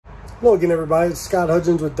Hello again, everybody. It's Scott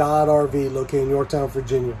Hudgins with Dodd RV, located in Yorktown,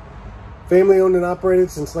 Virginia. Family owned and operated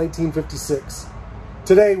since 1956.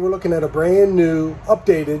 Today, we're looking at a brand new,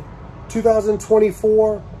 updated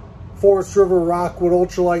 2024 Forest River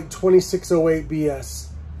ROCKWOOD LITE 2608BS.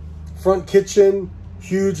 Front kitchen,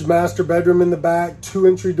 huge master bedroom in the back, 2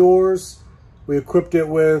 entry doors. We equipped it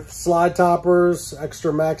with slide toppers,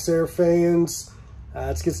 extra Maxxair fans.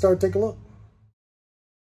 Let's get started, take a look.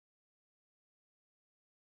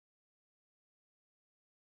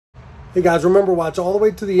 Hey guys, remember, watch all the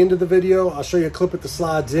way to the end of the video. I'll show you a clip with the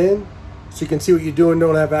slides in so you can see what you do and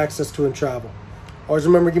don't have access to in travel. Always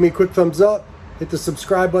remember, give me a quick thumbs up, hit the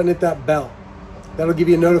subscribe button, hit that bell. That'll give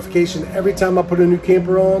you a notification every time I put a new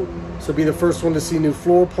camper on, so be the first one to see new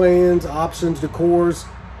floor plans, options, decors.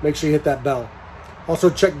 Make sure you hit that bell. Also,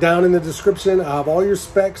 check down in the description. I have all your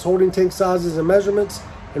specs, holding tank sizes, and measurements.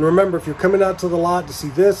 And remember, if you're coming out to the lot to see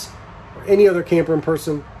this or any other camper in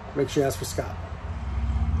person, make sure you ask for Scott.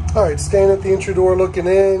 All right, standing at the entry door looking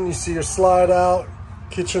in, you see your slide out,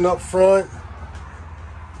 kitchen up front.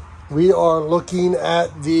 We are looking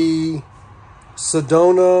at the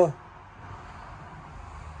Sedona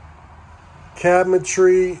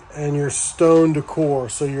cabinetry and your stone decor.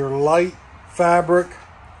 So your light fabric,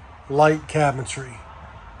 light cabinetry.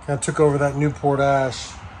 Kind of took over that Newport ash.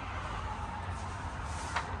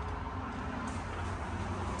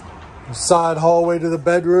 Side hallway to the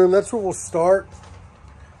bedroom, that's where we'll start.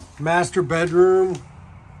 Master bedroom.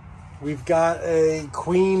 We've got a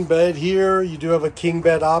queen bed here. You do have a king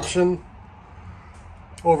bed option.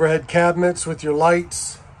 Overhead cabinets with your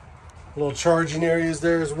lights. Little charging areas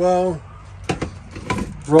there as well.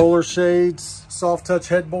 Rollershades, soft touch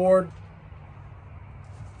headboard.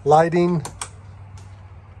 Lighting.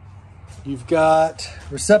 You've got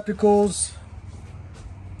receptacles.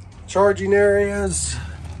 Charging areas.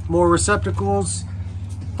 More receptacles.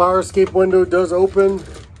 Fire escape window does open.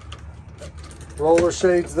 Roller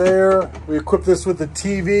shades there. We equipped this with the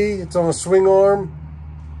TV. It's on a swing arm.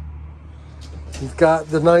 You've got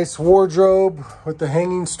the nice wardrobe with the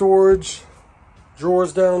hanging storage.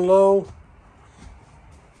 Drawers down low.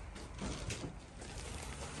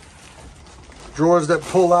 Drawers that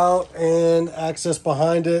pull out and access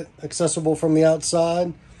behind it. Accessible from the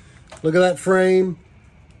outside. Look at that frame.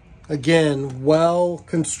 Again, well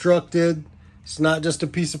constructed. It's not just a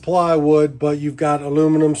piece of plywood, but you've got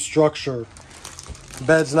aluminum structure.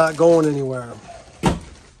 Bed's not going anywhere.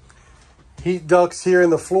 Heat ducts here in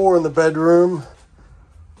the floor in the bedroom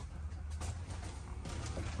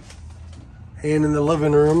and in the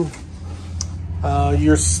living room.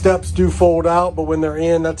 Your steps do fold out, but when they're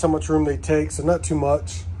in, that's how much room they take, so not too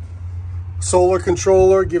much. Solar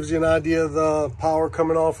controller gives you an idea of the power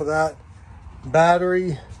coming off of that.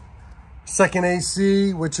 Battery, second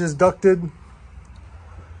AC, which is ducted.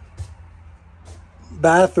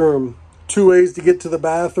 Bathroom. 2 ways to get to the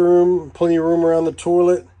bathroom, plenty of room around the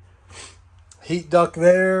toilet. Heat duct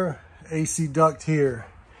there, AC duct here.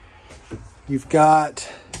 You've got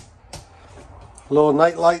a little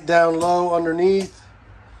night light down low underneath.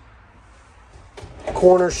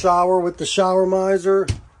 Corner shower with the shower miser.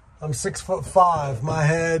 I'm 6'5". My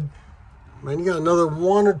head, man, you got another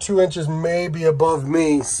 1 or 2 inches maybe above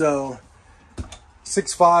me, so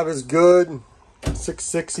 6'5" is good,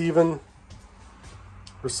 6'6" even.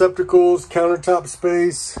 Receptacles, countertop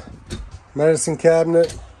space, medicine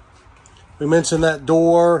cabinet. We mentioned that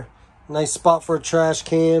door, nice spot for a trash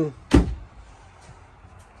can.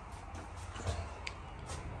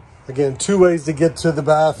 Again, 2 ways to get to the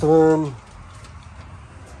bathroom.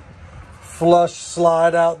 Flush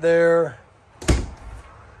slide out there.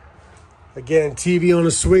 Again, TV on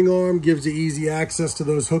a swing arm gives you easy access to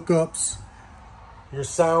those hookups. Your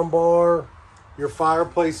sound bar, your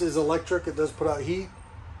fireplace is electric, it does put out heat.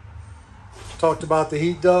 Talked about the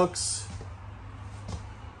heat ducts.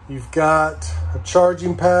 You've got a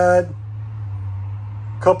charging pad,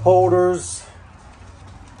 cup holders,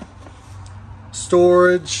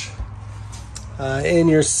 storage. In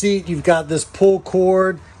your seat, you've got this pull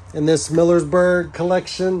cord and this Millersburg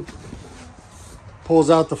collection.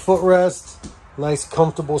 Pulls out the footrest. Nice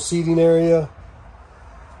comfortable seating area.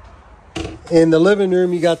 In the living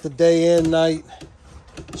room, you got the day and night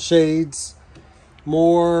shades.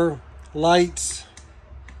 More lights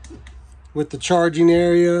with the charging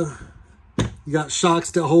area. You got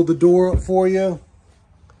shocks that hold the door up for you.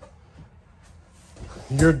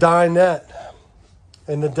 Your dinette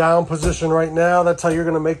in the down position right now. That's how you're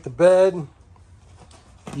going to make the bed.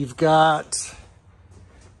 You've got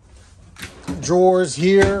drawers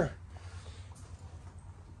here.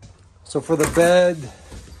 So for the bed,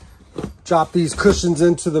 drop these cushions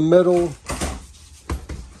into the middle.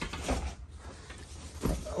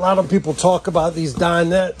 A lot of people talk about these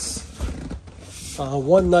dinettes.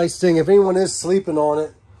 One nice thing, if anyone is sleeping on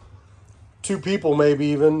it, 2 people maybe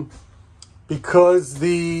even, because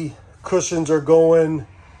the cushions are going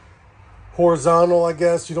horizontal, I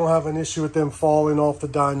guess, you don't have an issue with them falling off the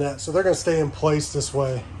dinette. So they're going to stay in place this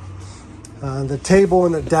way. The table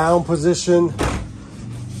in the down position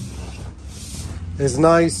is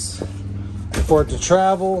nice for it to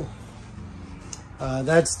travel.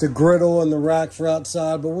 That's the griddle and the rack for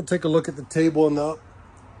outside, but we'll take a look at the table in the up,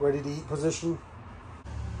 ready to eat position.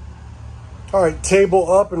 All right,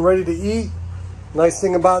 table up and ready to eat. Nice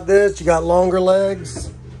thing about this, you got longer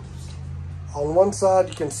legs. On one side,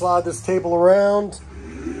 you can slide this table around.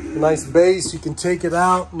 Nice base, you can take it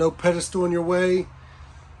out, no pedestal in your way.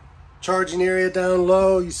 Charging area down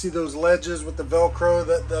low, you see those ledges with the Velcro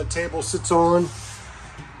that the table sits on.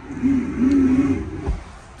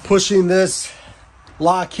 Pushing this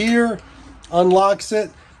lock here unlocks it.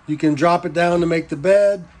 You can drop it down to make the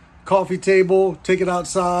bed, coffee table, take it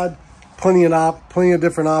outside. Plenty of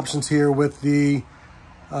different options here with the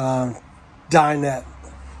dinette.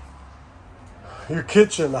 Your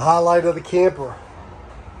kitchen, the highlight of the camper.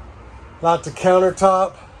 Lots of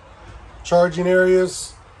countertop, charging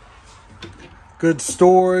areas, good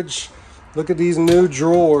storage. Look at these new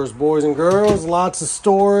drawers, boys and girls. Lots of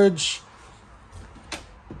storage.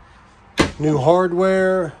 New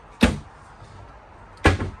hardware.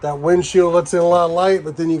 That windshield lets in a lot of light,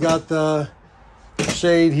 but then you got the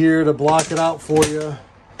shade here to block it out for you.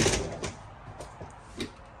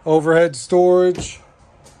 Overhead storage.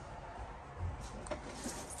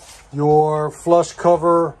 Your flush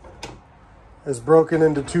cover is broken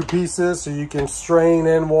into 2 pieces, so you can strain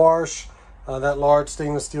and wash that large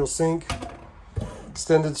stainless steel sink.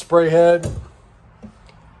 Extended spray head.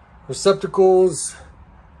 Receptacles.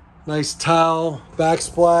 Nice towel,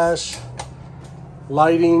 backsplash.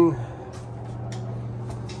 Lighting.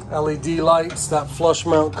 LED lights, that flush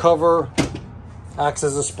mount cover acts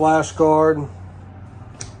as a splash guard.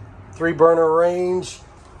 3 burner range.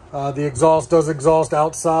 The exhaust does exhaust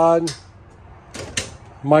outside.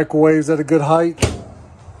 Microwaves at a good height.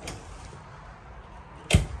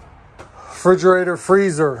 Refrigerator,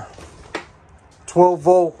 freezer. 12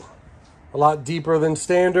 volt, a lot deeper than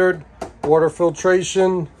standard. Water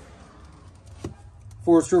filtration.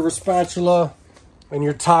 Forest River spatula. And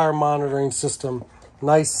your tire monitoring system.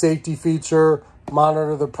 Nice safety feature,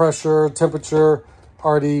 monitor the pressure, temperature,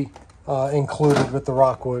 already included with the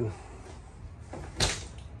ROCKWOOD.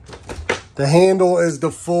 The handle is the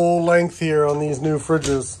full length here on these new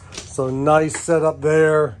fridges. So nice setup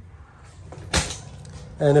there.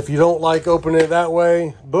 And if you don't like opening it that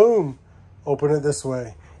way, boom, open it this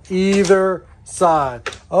way. Either side.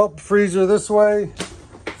 Up, freezer this way,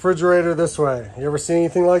 refrigerator this way. You ever see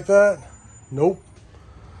anything like that? Nope.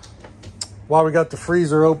 While we got the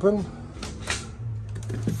freezer open,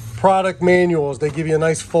 product manuals. They give you a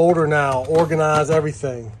nice folder now, organize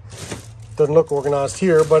everything. Doesn't look organized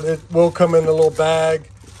here, but it will come in a little bag.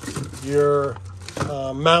 Your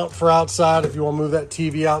mount for outside if you want to move that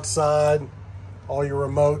TV outside, all your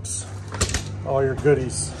remotes, all your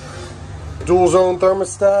goodies. Dual zone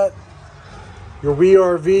thermostat. Your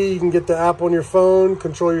VRV, you can get the app on your phone,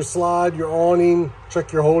 control your slide, your awning,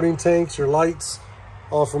 check your holding tanks, your lights,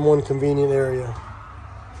 all from one convenient area.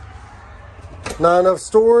 Not enough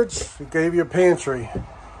storage, we gave you a pantry.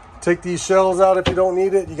 Take these shelves out if you don't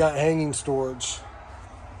need it, you got hanging storage.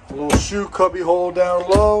 A little shoe cubby hole down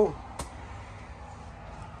low.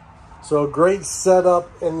 So great setup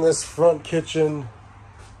in this front kitchen.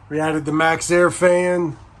 We added the Maxxair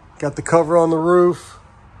fan, got the cover on the roof.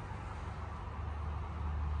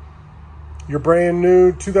 Your brand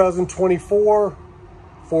new 2024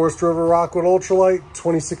 Forest River ROCKWOOD Ultralight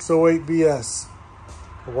 2608BS.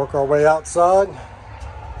 We'll work our way outside.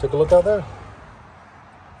 Take a look out there.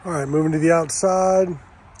 All right, moving to the outside.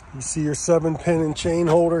 You see your 7-pin and chain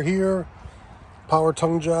holder here. Power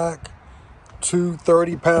tongue jack. 2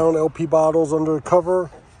 30-pound LP bottles under the cover.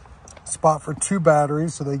 Spot for 2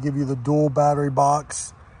 batteries, so they give you the dual battery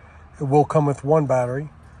box. It will come with 1 battery.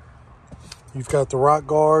 You've got the rock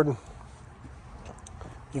guard.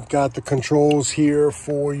 You've got the controls here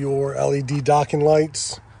for your LED docking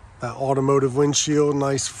lights. That automotive windshield,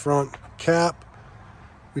 nice front cap.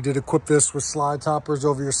 We did equip this with slide toppers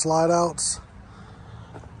over your slide outs.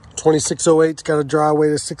 2608's got a dry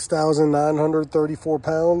weight of 6,934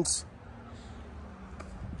 pounds.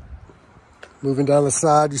 Moving down the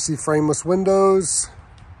side, you see frameless windows.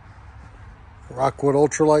 ROCKWOOD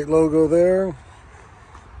Ultralight logo there.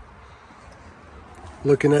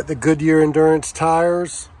 Looking at the Goodyear Endurance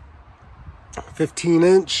tires,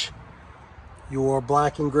 15-inch. your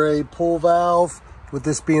black and gray pull valve. With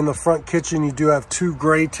this being the front kitchen, you do have 2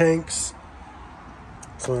 gray tanks.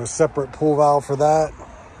 So a separate pull valve for that.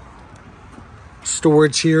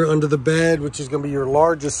 Storage here under the bed, which is going to be your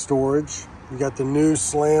largest storage. You got the new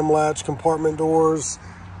slam latch compartment doors.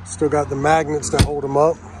 Still got the magnets that hold them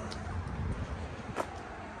up.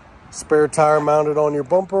 Spare tire mounted on your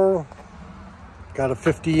bumper. Got a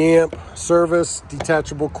 50 amp service,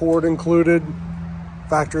 detachable cord included.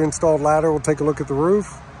 Factory installed ladder. We'll take a look at the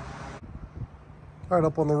roof. All right,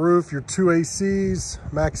 up on the roof, your 2 ACs,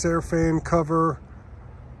 Maxxair fan cover,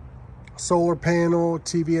 solar panel,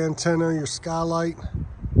 TV antenna, your skylight,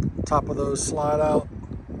 top of those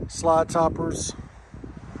slide toppers.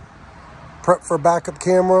 Prep for backup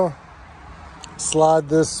camera. Slide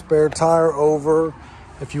this spare tire over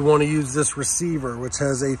if you want to use this receiver, which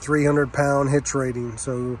has a 300-pound hitch rating.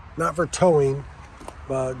 So not for towing,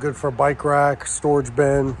 but good for a bike rack, storage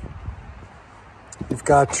bin. You've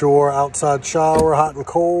got your outside shower, hot and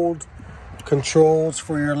cold, controls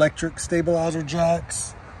for your electric stabilizer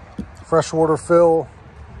jacks, freshwater fill.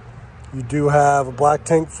 You do have a black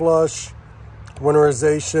tank flush,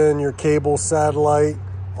 winterization, your cable, satellite,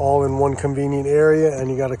 all in one convenient area,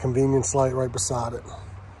 and you got a convenience light right beside it.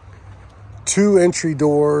 2 entry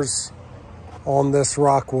doors on this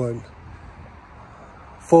ROCKWOOD.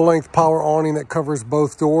 Full-length power awning that covers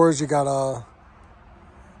both doors. You got a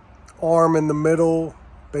arm in the middle,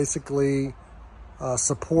 basically a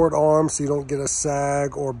support arm, so you don't get a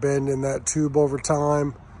sag or bend in that tube over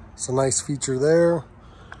time. It's a nice feature there.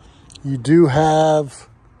 You do have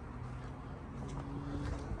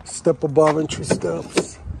step above entry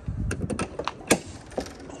steps.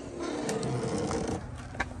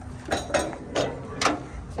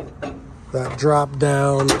 That drop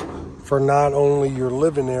down for not only your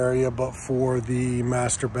living area, but for the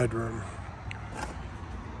master bedroom.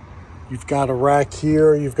 You've got a rack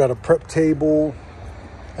here, you've got a prep table,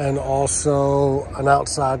 and also an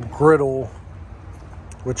outside griddle,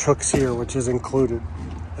 which hooks here, which is included.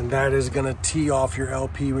 And that is gonna tee off your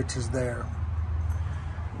LP, which is there.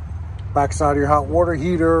 Backside of your hot water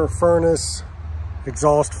heater, furnace,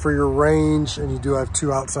 exhaust for your range, and you do have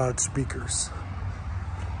 2 outside speakers.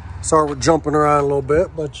 Sorry we're jumping around a little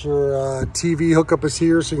bit, but your TV hookup is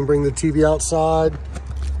here, so you can bring the TV outside,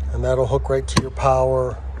 and that'll hook right to your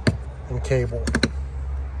power and cable.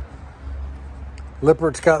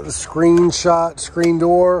 Lippert's got the screen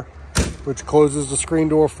door, which closes the screen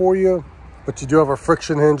door for you, but you do have a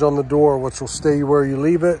friction hinge on the door, which will stay where you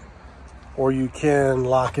leave it, or you can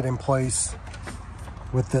lock it in place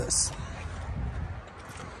with this.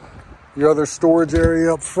 Your other storage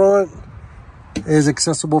area up front is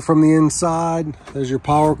accessible from the inside. There's your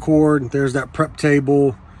power cord, there's that prep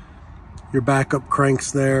table, your backup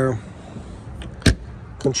cranks there.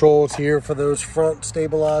 Controls here for those front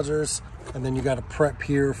stabilizers, and then you got a prep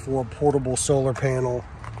here for a portable solar panel.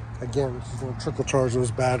 Again, this is going to trickle charge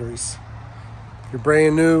those batteries. Your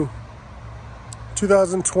brand new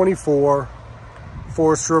 2024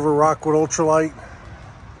 Forest River ROCKWOOD Ultralight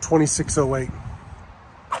 2608.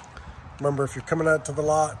 Remember, if you're coming out to the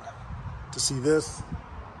lot to see this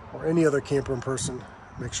or any other camper in person,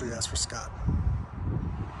 make sure you ask for Scott.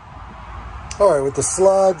 All right, with the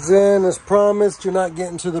slides in, as promised, you're not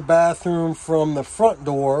getting to the bathroom from the front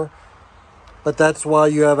door, but that's why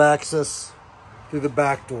you have access through the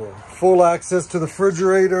back door. Full access to the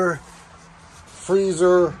refrigerator,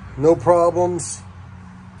 freezer, no problems,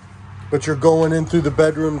 but you're going in through the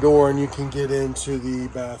bedroom door and you can get into the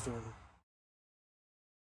bathroom.